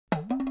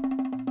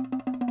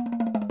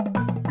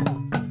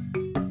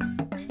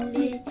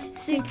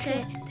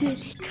secrets de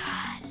l'école.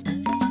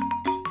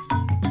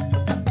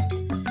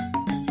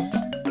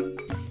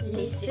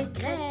 Les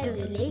secrets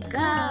de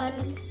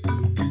l'école.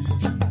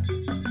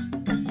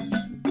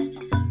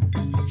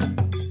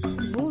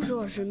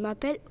 Bonjour, je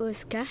m'appelle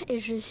Oscar et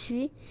je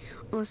suis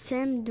en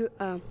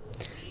CM2A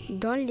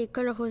dans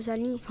l'école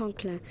Rosalind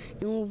Franklin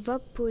et on va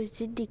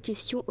poser des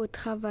questions aux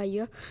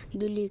travailleurs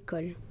de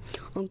l'école.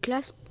 En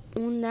classe,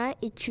 on a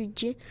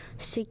étudié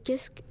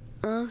qu'est-ce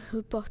qu'un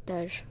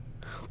reportage.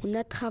 On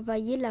a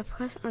travaillé la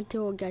phrase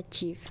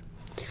interrogative.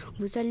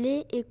 Vous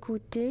allez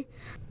écouter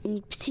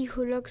une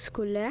psychologue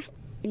scolaire,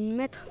 une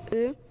maître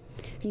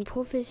une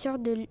professeure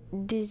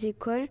des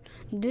écoles,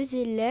 2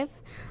 élèves,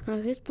 un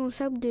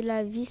responsable de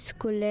la vie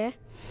scolaire,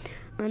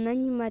 un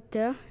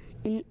animateur,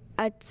 une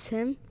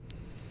ADSEM,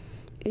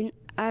 une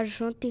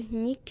agent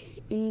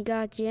technique, une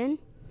gardienne,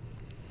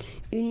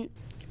 une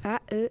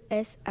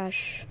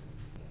AESH.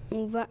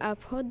 On va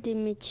apprendre des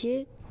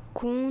métiers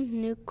qu'on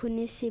ne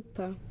connaissait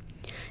pas.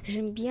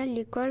 J'aime bien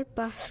l'école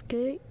parce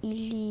qu'il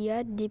y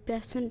a des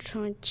personnes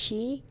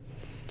gentilles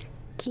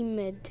qui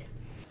m'aident.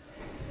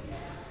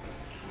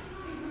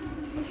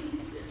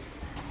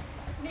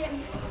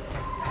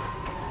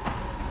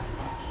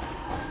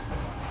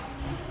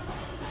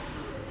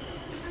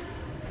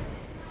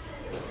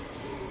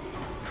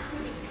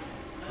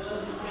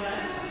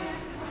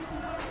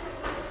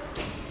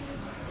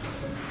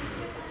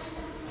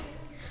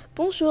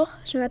 Bonjour,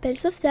 je m'appelle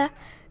Sofia.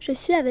 Je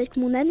suis avec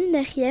mon amie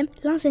Meriem,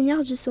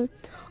 l'ingénieure du son.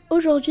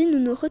 Aujourd'hui, nous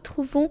nous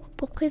retrouvons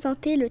pour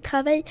présenter le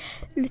travail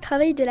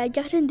de la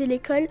gardienne de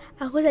l'école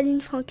à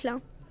Rosalind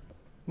Franklin.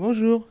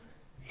 Bonjour.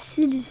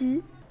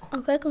 Sylvie,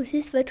 en quoi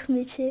consiste votre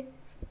métier ?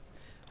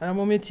 Alors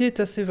mon métier est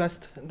assez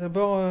vaste.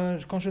 D'abord,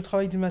 quand je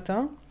travaille du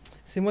matin,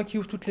 c'est moi qui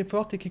ouvre toutes les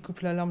portes et qui coupe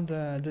l'alarme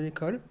de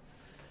l'école.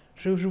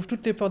 J'ouvre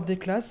toutes les portes des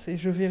classes et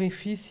je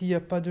vérifie s'il n'y a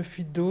pas de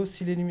fuite d'eau,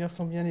 si les lumières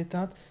sont bien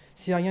éteintes,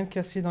 s'il n'y a rien de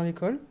cassé dans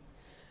l'école.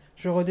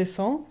 Je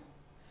redescends,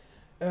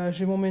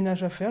 j'ai mon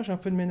ménage à faire, j'ai un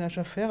peu de ménage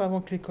à faire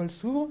avant que l'école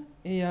s'ouvre.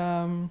 Et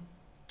à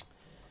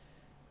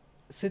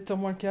 7h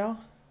moins le quart,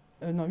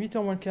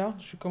 8h moins le quart,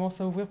 je commence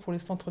à ouvrir pour les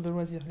centres de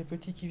loisirs, les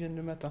petits qui viennent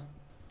le matin.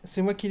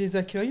 C'est moi qui les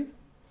accueille,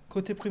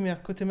 côté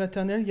primaire. Côté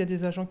maternel, il y a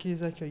des agents qui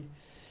les accueillent.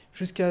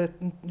 Jusqu'à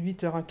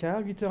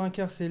 8h15.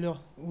 8h15, c'est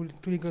l'heure où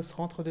tous les gosses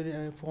rentrent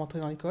pour rentrer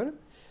dans l'école.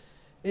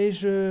 Et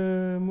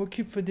je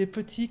m'occupe des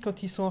petits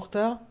quand ils sont en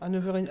retard à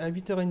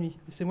 8h30.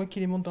 C'est moi qui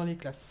les monte dans les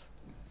classes.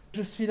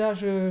 Je suis là,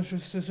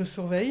 je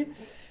surveille.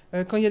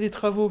 Quand il y a des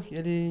travaux, il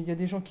y a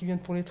des gens qui viennent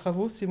pour les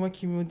travaux. C'est moi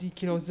qui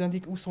leur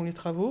indique où sont les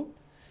travaux.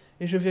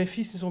 Et je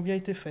vérifie s'ils ont bien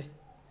été faits.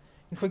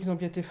 Une fois qu'ils ont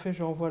bien été faits,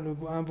 je renvoie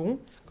un bon,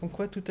 comme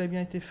quoi tout a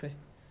bien été fait.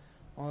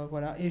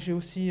 Voilà. Et j'ai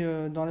aussi,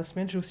 dans la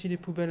semaine, j'ai aussi les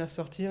poubelles à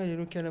sortir et les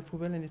locales à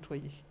poubelles à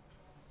nettoyer.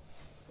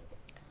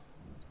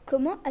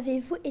 Comment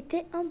avez-vous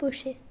été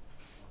embauché ?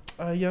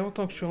 Il y a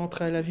longtemps que je suis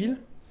rentré à la ville.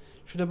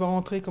 Je suis d'abord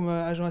rentré comme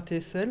agent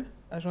ATSL.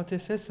 Agent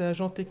ATSL, c'est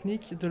agent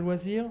technique de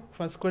loisirs,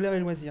 enfin scolaire et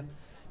loisirs.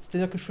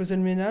 C'est-à-dire que je faisais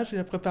le ménage et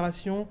la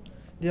préparation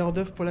des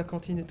hors-d'œuvre pour la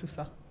cantine et tout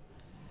ça.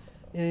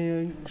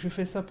 Et je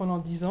fais ça pendant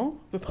 10 ans,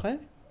 à peu près.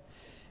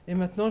 Et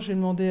maintenant, j'ai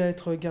demandé à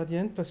être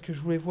gardienne parce que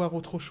je voulais voir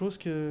autre chose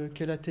que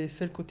la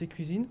TSL côté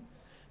cuisine.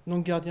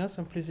 Donc gardien,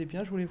 ça me plaisait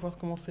bien, je voulais voir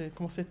comment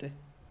c'était.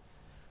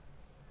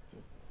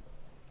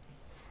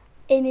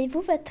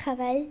 Aimez-vous votre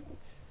travail ?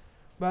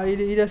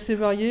 Il est assez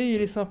varié,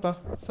 il est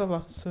sympa, ça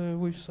va.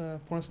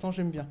 Pour l'instant,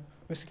 j'aime bien.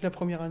 Mais c'est que la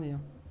première année.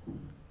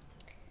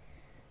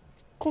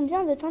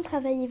 Combien de temps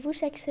travaillez-vous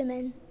chaque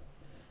semaine ?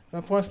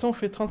 Pour l'instant, on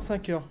fait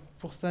 35 heures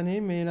pour cette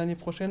année, mais l'année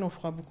prochaine, on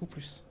fera beaucoup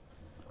plus.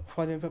 On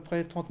fera à peu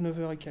près 39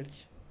 heures et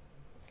quelques.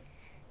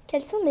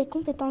 Quelles sont les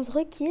compétences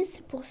requises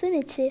pour ce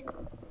métier ?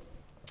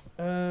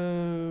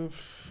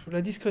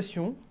 La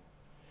discrétion,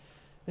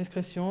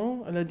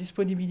 la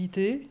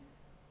disponibilité.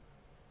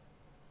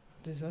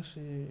 Déjà,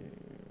 c'est...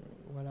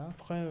 Voilà.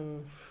 Après,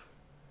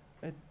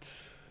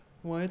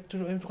 être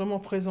vraiment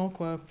présent,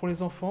 quoi. Pour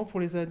les enfants, pour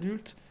les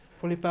adultes,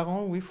 pour les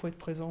parents, oui, il faut être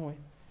présent, oui.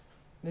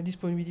 La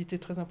disponibilité est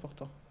très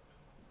importante.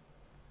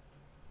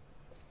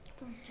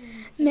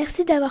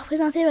 Merci d'avoir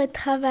présenté votre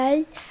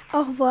travail.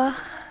 Au revoir.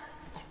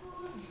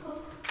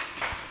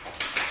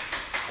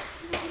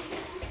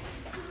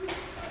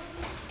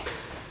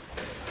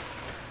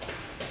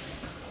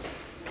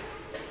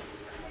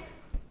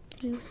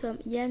 Nous sommes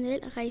Yannel,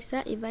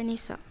 Raïssa et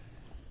Vanessa.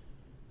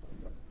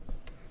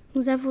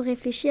 Nous avons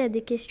réfléchi à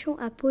des questions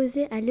à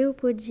poser à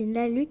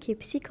Léopoldine, qui est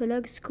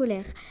psychologue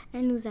scolaire.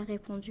 Elle nous a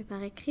répondu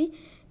par écrit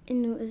et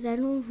nous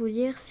allons vous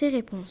lire ses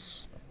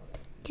réponses.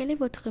 Quelle est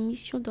votre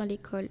mission dans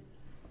l'école ?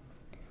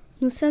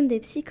 Nous sommes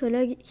des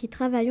psychologues qui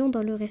travaillons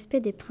dans le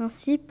respect des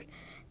principes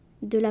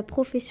de la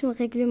profession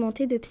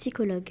réglementée de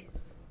psychologue.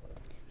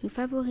 Nous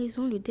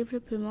favorisons le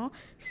développement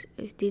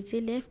des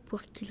élèves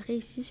pour qu'ils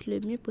réussissent le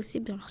mieux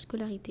possible dans leur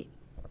scolarité.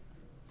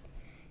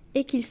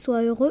 Et qu'ils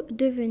soient heureux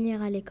de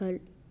venir à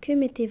l'école. Que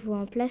mettez-vous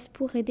en place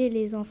pour aider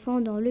les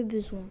enfants dans le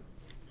besoin ?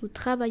 Nous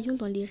travaillons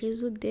dans les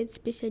réseaux d'aide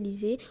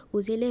spécialisés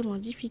aux élèves en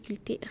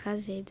difficulté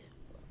RASAID.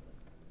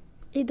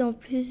 Et dans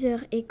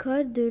plusieurs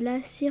écoles de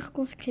la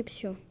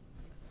circonscription.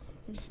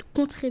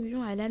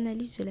 contribuons à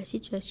l'analyse de la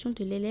situation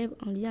de l'élève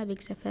en lien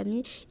avec sa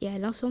famille et à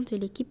l'ensemble de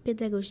l'équipe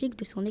pédagogique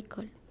de son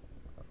école.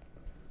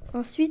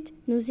 Ensuite,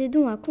 nous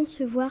aidons à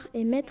concevoir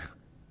et mettre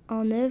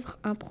en œuvre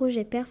un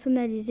projet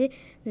personnalisé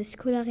de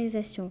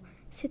scolarisation,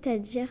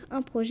 c'est-à-dire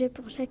un projet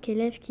pour chaque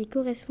élève qui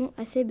correspond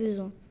à ses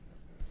besoins.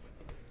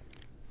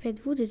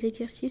 Faites-vous des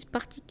exercices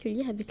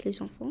particuliers avec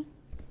les enfants ?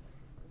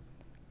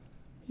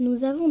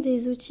 Nous avons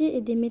des outils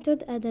et des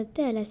méthodes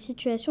adaptées à la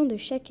situation de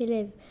chaque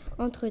élève,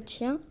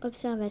 entretien,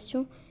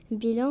 observation,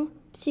 bilan,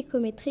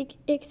 psychométrique,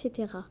 etc.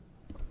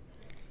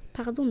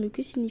 Pardon, mais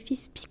que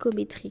signifie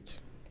psychométrique ?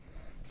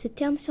 Ce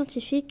terme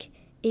scientifique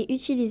est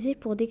utilisé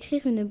pour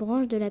décrire une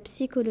branche de la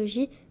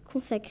psychologie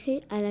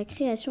consacrée à la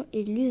création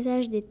et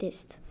l'usage des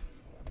tests.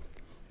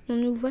 On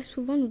nous voit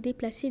souvent nous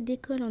déplacer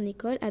d'école en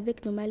école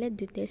avec nos mallettes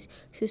de tests.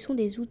 Ce sont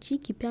des outils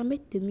qui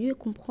permettent de mieux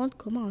comprendre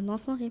comment un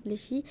enfant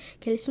réfléchit,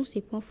 quels sont ses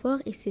points forts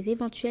et ses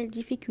éventuelles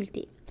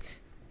difficultés.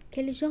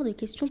 Quel genre de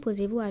questions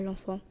posez-vous à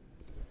l'enfant ?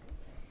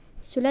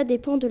 Cela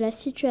dépend de la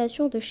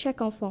situation de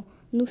chaque enfant.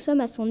 Nous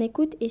sommes à son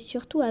écoute et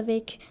surtout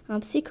avec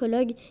un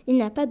psychologue, il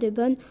n'a pas de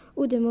bonne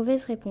ou de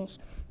mauvaise réponse.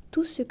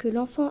 Tout ce que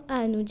l'enfant a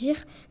à nous dire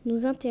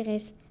nous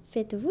intéresse.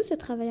 Faites-vous ce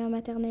travail en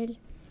maternelle ?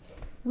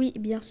 Oui,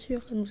 bien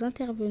sûr, nous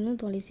intervenons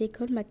dans les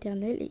écoles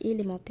maternelles et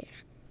élémentaires.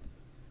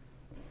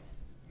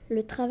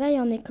 Le travail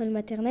en école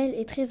maternelle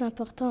est très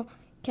important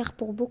car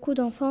pour beaucoup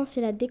d'enfants, c'est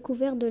la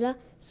découverte de la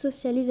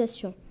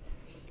socialisation.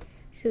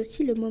 C'est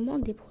aussi le moment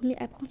des premiers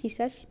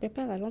apprentissages qui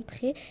préparent à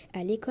l'entrée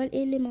à l'école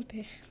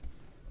élémentaire.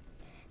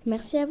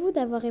 Merci à vous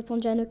d'avoir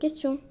répondu à nos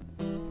questions.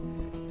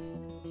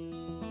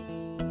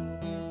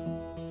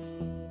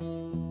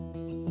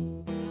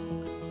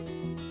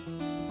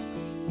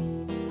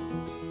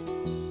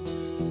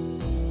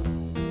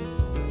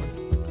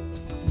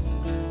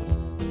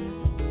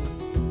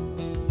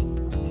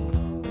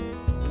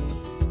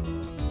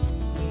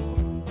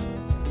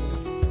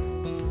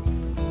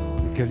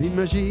 Quelle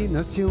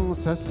imagination,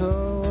 ça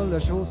sort, la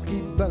chose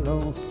qui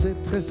balance ses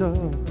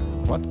trésors.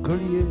 Pas de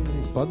collier,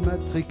 pas de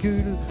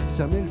matricule,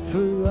 ça met le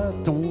feu à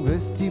ton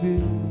vestibule.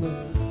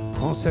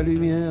 Prends sa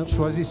lumière,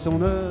 choisit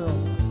son heure,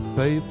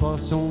 paye pas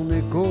son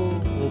écho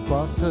au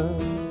passeur.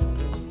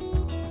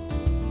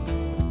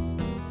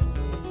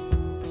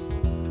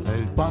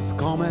 Elle passe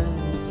quand même,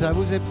 ça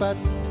vous épate,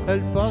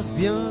 elle passe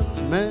bien,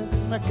 même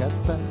à quatre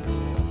pattes.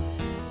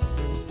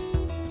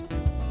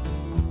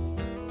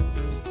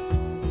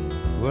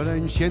 Voilà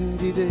une chienne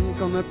d'idées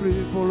qu'on n'a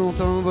plus pour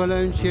longtemps.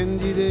 Voilà une chienne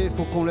d'idées,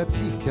 faut qu'on la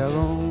pique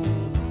avant.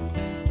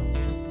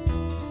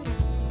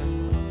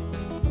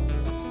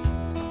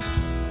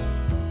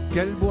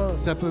 Quel bois,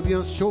 ça peut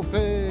bien se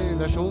chauffer,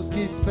 la chose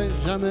qui se fait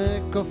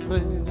jamais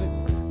coffrer.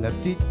 La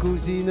petite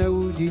cousine à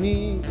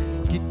Houdini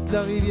quitte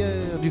la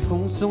rivière du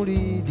fond de son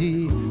lit,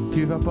 dit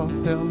tu vas pas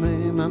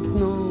fermer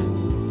maintenant,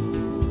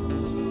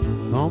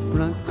 en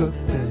plein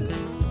cocktail.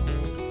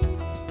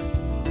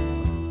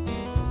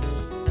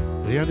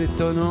 Rien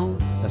d'étonnant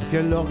à ce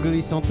qu'elle leur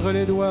glisse entre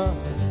les doigts,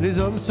 les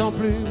hommes sans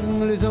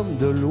plume, les hommes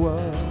de loi.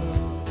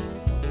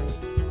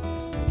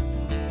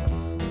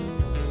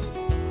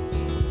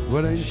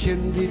 Voilà une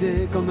chienne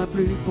d'idées qu'on n'a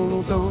plus pour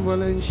longtemps.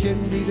 Voilà une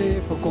chienne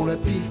d'idées, faut qu'on la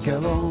pique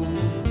avant.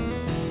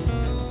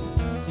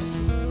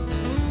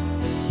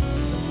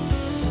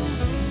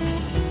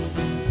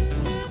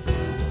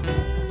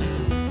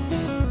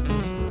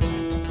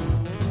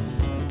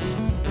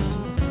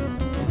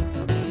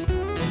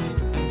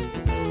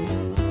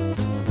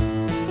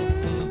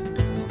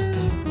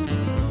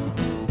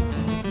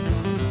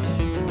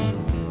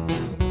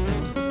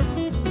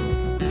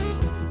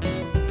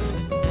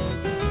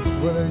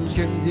 Voilà une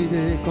chienne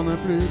d'idées qu'on n'a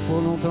plus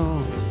pour longtemps.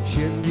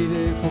 Chienne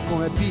d'idées, faut qu'on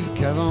la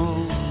pique avant.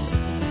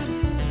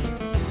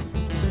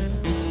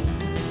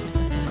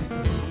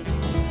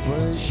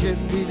 Voilà une chienne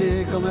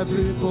d'idées qu'on n'a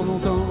plus pour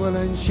longtemps.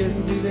 Voilà une chienne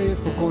d'idées,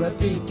 faut qu'on la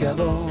pique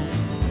avant.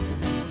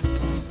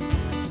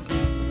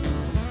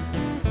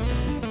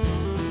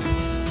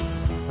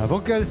 Avant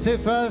qu'elle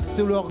s'efface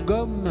sous leur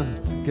gomme,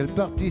 qu'elle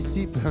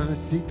participe à un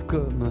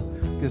sitcom,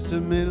 qu'elle se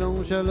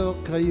mélange à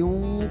leur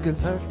crayon, qu'elle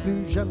sache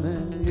plus jamais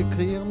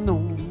écrire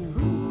non.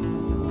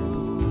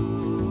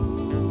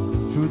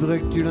 Je voudrais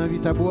que tu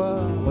l'invites à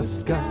boire,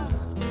 Oscar.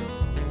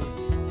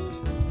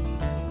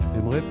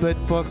 Et me répète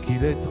pas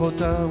qu'il est trop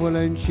tard.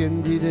 Voilà une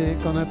chienne d'idées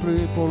qu'on n'a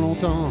plus pour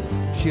longtemps.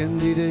 Chienne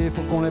d'idées,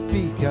 faut qu'on la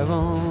pique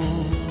avant.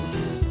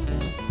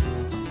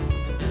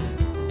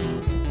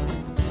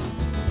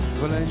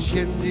 Voilà une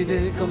chienne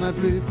d'idées qu'on n'a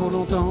plus pour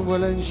longtemps.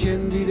 Voilà une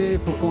chienne d'idées,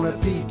 faut qu'on la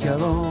pique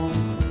avant.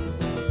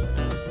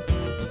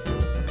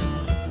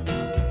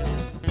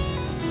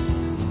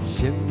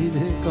 Chienne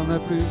d'idées qu'on n'a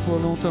plus pour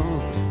longtemps.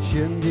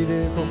 Chienne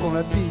d'idées, faut qu'on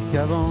la pique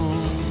avant.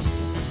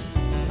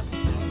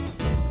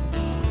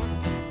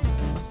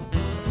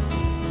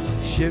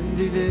 Chienne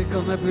d'idées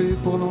qu'on n'a plus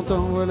pour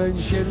longtemps. Voilà une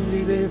chienne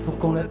d'idées, faut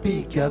qu'on la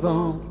pique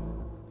avant.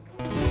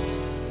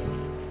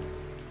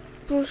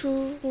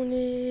 Bonjour, on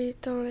est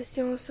dans la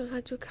séance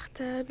Radio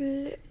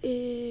Cartable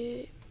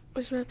et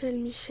Je m'appelle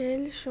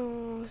Michel, je suis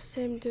en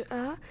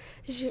CM2A,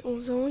 j'ai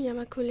 11 ans. Il y a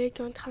ma collègue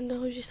qui est en train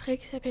d'enregistrer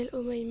qui s'appelle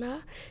Omaima,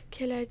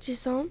 qui a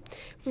 10 ans.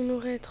 On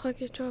aurait 3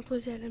 questions à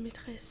poser à la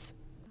maîtresse.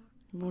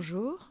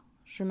 Bonjour,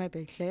 je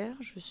m'appelle Claire,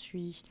 je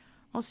suis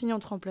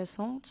enseignante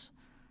remplaçante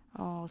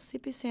en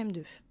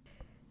CP-CM2.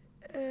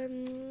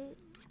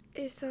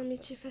 Et c'est un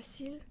métier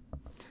facile?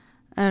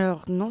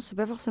 Alors non, c'est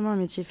pas forcément un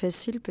métier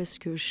facile parce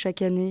que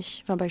chaque année,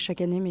 enfin pas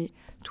chaque année, mais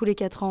tous les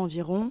 4 ans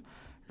environ,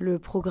 le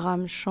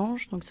programme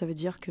change. Donc ça veut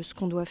dire que ce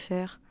qu'on doit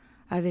faire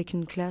avec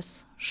une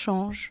classe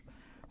change.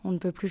 On ne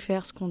peut plus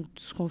faire ce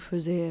qu'on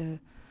faisait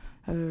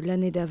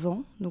l'année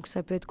d'avant. Donc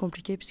ça peut être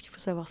compliqué puisqu'il faut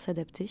savoir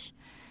s'adapter.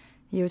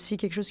 Il y a aussi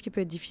quelque chose qui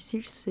peut être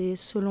difficile, c'est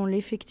selon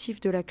l'effectif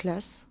de la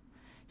classe.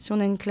 Si on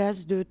a une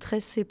classe de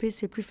 13 CP,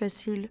 c'est plus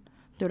facile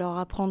de leur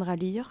apprendre à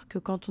lire que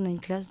quand on a une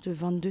classe de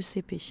 22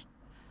 CP.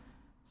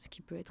 Ce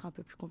qui peut être un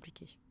peu plus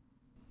compliqué.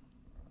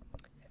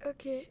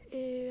 Ok,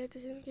 et la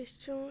deuxième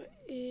question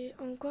est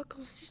en quoi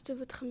consiste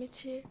votre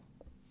métier?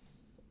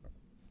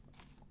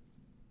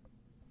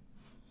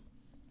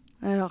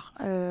 Alors,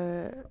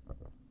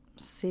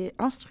 c'est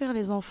instruire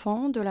les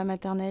enfants de la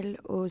maternelle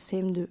au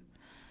CM2.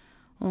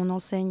 On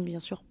enseigne bien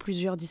sûr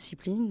plusieurs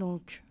disciplines,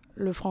 donc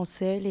le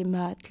français, les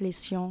maths, les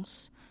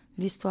sciences,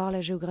 l'histoire,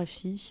 la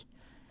géographie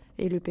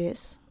et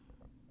l'EPS.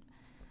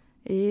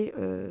 Et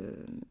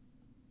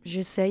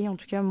j'essaye en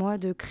tout cas moi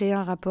de créer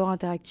un rapport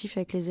interactif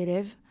avec les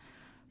élèves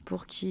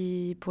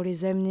pour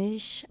les amener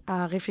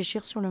à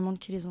réfléchir sur le monde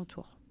qui les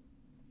entoure.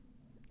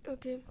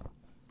 Ok.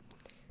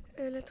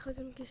 La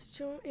troisième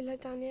question et la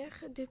dernière.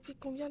 Depuis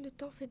combien de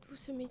temps faites-vous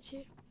ce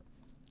métier?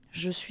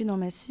 Je suis dans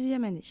ma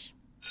 6e année.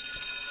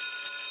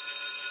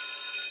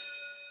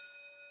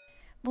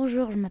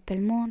 Bonjour, je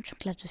m'appelle Mohan, je suis en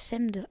classe de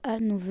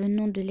CM2A. Nous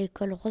venons de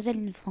l'école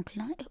Rosalind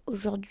Franklin et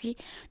aujourd'hui,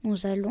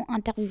 nous allons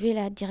interviewer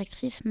la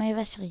directrice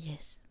Maëva Siriez.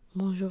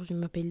 Bonjour, je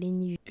m'appelle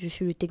Lénie, je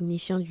suis le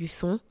technicien du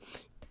son.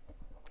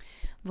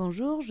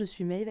 Bonjour, je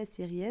suis Maëva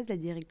Siriez, la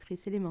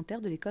directrice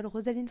élémentaire de l'école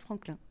Rosalind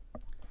Franklin.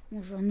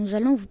 Bonjour, nous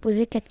allons vous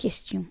poser 4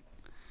 questions.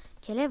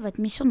 Quelle est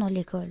votre mission dans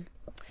l'école ?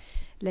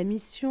 La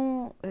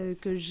mission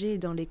que j'ai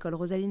dans l'école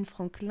Rosalind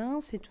Franklin,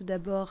 c'est tout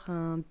d'abord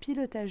un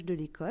pilotage de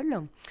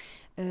l'école.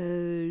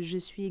 Je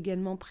suis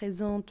également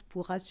présente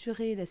pour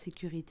assurer la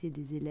sécurité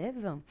des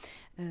élèves.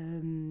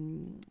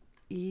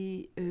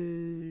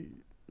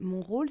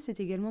 Mon rôle, c'est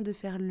également de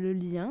faire le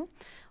lien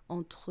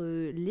entre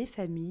les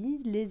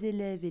familles, les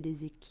élèves et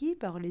les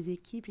équipes. Alors les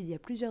équipes, il y a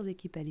plusieurs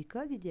équipes à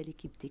l'école. Il y a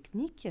l'équipe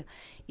technique,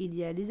 il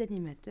y a les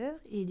animateurs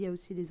et il y a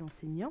aussi les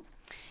enseignants.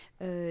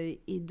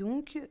 Et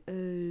donc,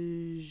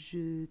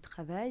 je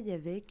travaille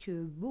avec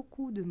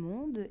beaucoup de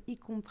monde, y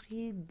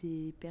compris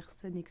des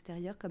personnes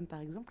extérieures comme par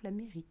exemple la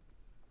mairie.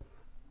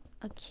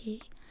 Ok.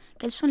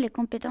 Quelles sont les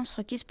compétences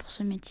requises pour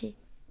ce métier ?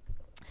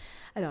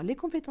 Alors, les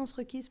compétences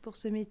requises pour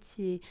ce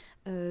métier,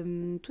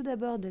 tout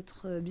d'abord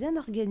d'être bien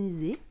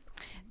organisé,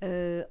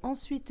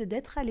 ensuite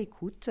d'être à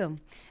l'écoute,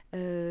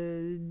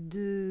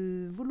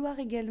 de vouloir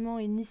également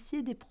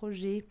initier des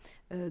projets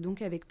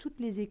donc avec toutes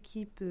les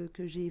équipes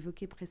que j'ai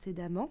évoquées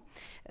précédemment.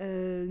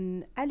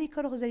 À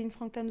l'école Rosalind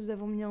Franklin, nous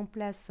avons mis en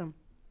place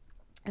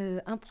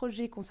un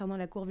projet concernant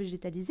la cour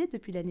végétalisée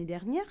depuis l'année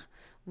dernière.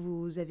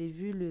 Vous avez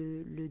vu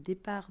le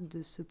départ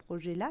de ce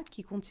projet-là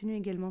qui continue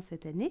également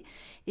cette année.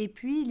 Et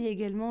puis, il y a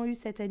également eu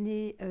cette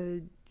année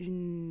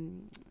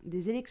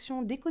des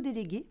élections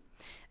d'éco-délégués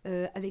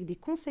avec des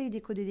conseils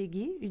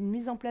d'éco-délégués, une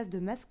mise en place de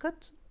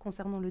mascottes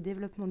concernant le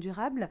développement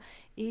durable.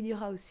 Et il y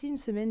aura aussi une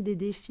semaine des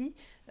défis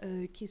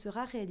qui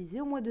sera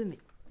réalisée au mois de mai.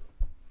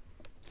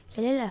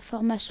 Quelle est la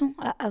formation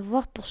à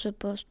avoir pour ce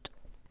poste ?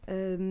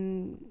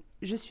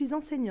 Je suis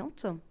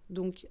enseignante,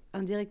 donc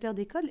un directeur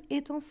d'école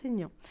est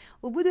enseignant.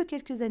 Au bout de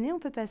quelques années, on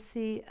peut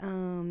passer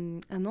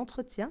un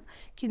entretien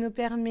qui nous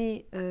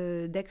permet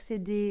d'être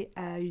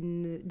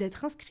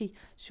inscrit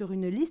sur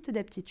une liste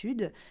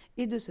d'aptitudes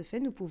et de ce fait,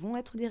 nous pouvons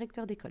être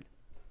directeur d'école.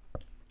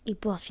 Et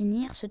pour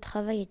finir, ce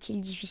travail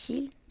est-il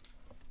difficile ?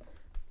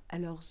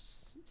 Alors,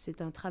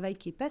 c'est un travail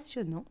qui est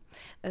passionnant.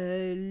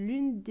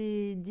 L'une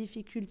des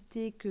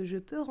difficultés que je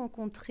peux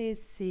rencontrer,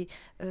 c'est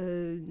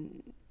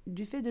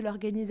du fait de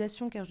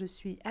l'organisation, car je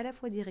suis à la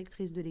fois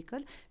directrice de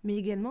l'école, mais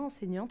également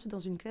enseignante dans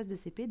une classe de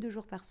CP 2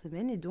 jours par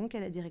semaine, et donc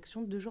à la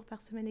direction 2 jours par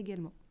semaine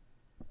également.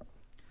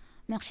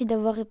 Merci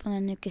d'avoir répondu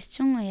à nos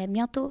questions et à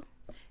bientôt.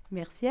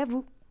 Merci à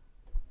vous.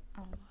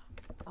 Au revoir.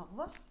 Au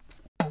revoir.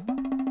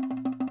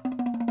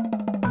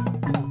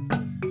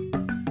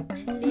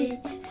 Les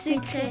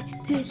secrets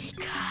de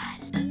l'école.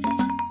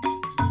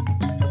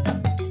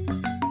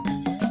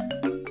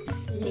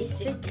 Les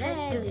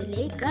secrets de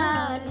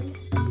l'école.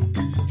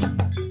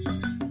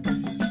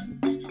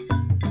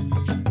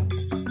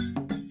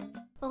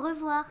 Au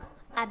revoir.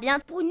 À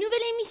bientôt pour une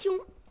nouvelle émission.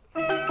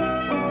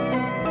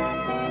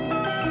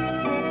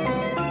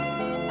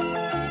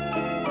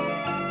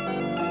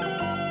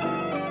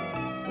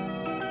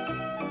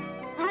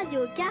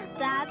 Radio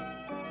Cartable.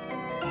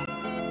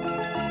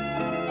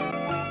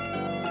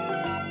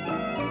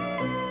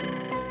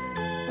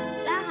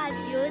 La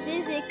radio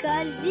des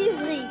écoles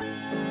d'Ivry.